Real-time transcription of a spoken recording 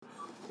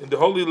in the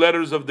Holy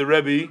Letters of the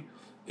Rebbe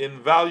in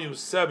volume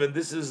 7.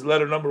 This is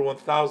letter number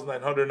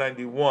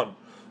 1991.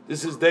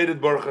 This is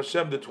dated Baruch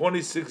Hashem, the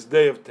 26th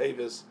day of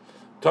Teves,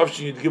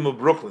 Tavshin Yud Gimel,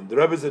 Brooklyn. The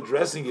Rebbe is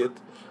addressing it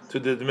to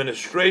the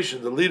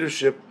administration, the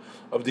leadership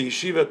of the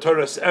Yeshiva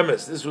Toras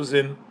Emes. This was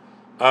in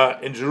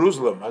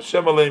Jerusalem.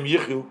 Hashem Aleim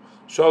Yichu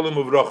Shalom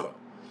Uvracha.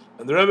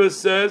 And the Rebbe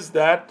says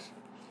that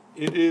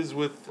it is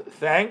with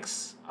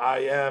thanks I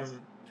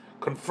am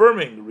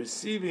confirming,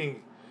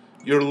 receiving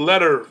your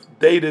letter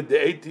dated the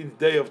 18th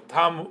day of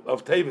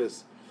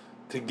Teves,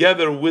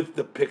 together with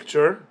the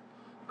picture.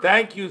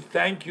 Thank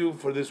you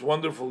for this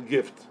wonderful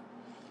gift.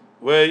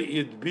 May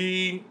it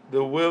be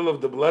the will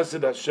of the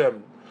blessed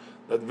Hashem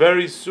that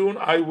very soon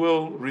I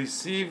will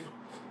receive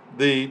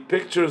the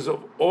pictures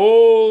of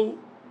all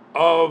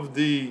of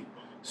the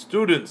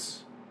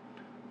students,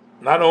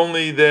 not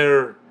only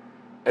their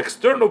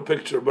external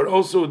picture, but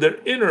also their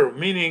inner,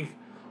 meaning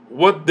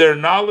what their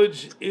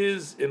knowledge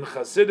is in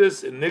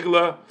Chassidus, in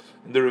Nigla,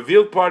 in the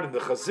revealed part, in the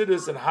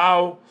Chassidus, and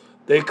how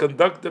they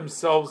conduct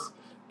themselves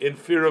in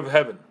fear of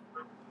heaven.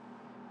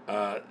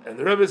 And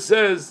the Rebbe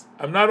says,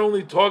 I'm not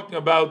only talking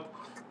about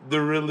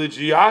the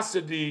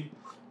religiosity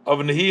of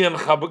Nehi and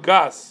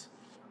Chabagas,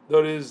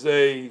 there is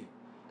an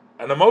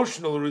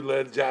emotional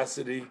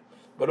religiosity,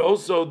 but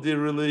also the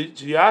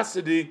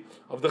religiosity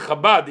of the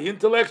Chabad, the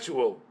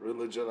intellectual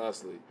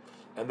religiosity.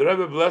 And the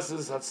Rebbe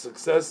blesses has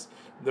success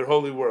in their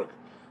holy work.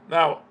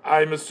 Now,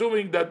 I'm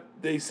assuming that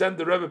they sent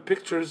the Rebbe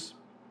pictures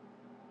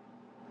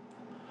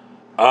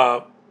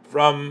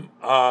from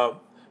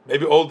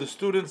maybe all the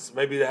students,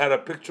 maybe they had a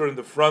picture in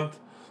the front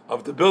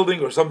of the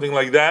building or something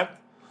like that.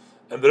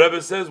 And the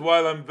Rebbe says,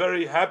 while I'm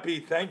very happy,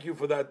 thank you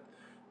for that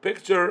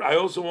picture, I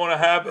also want to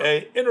have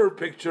an inner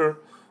picture,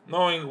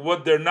 knowing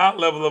what their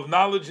level of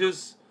knowledge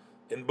is,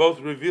 in both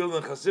revealed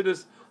and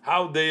Chassidus,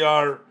 how they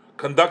are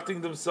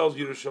conducting themselves,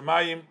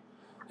 Yerushalayim.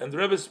 And the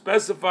Rebbe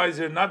specifies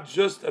here not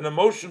just an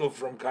emotional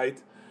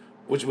frumkeit,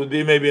 which would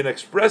be maybe an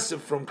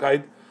expressive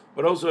frumkeit,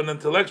 but also an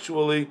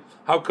intellectually,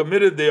 how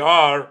committed they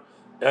are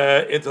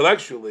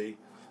intellectually.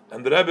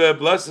 And the Rebbe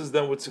blesses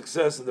them with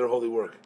success in their holy work.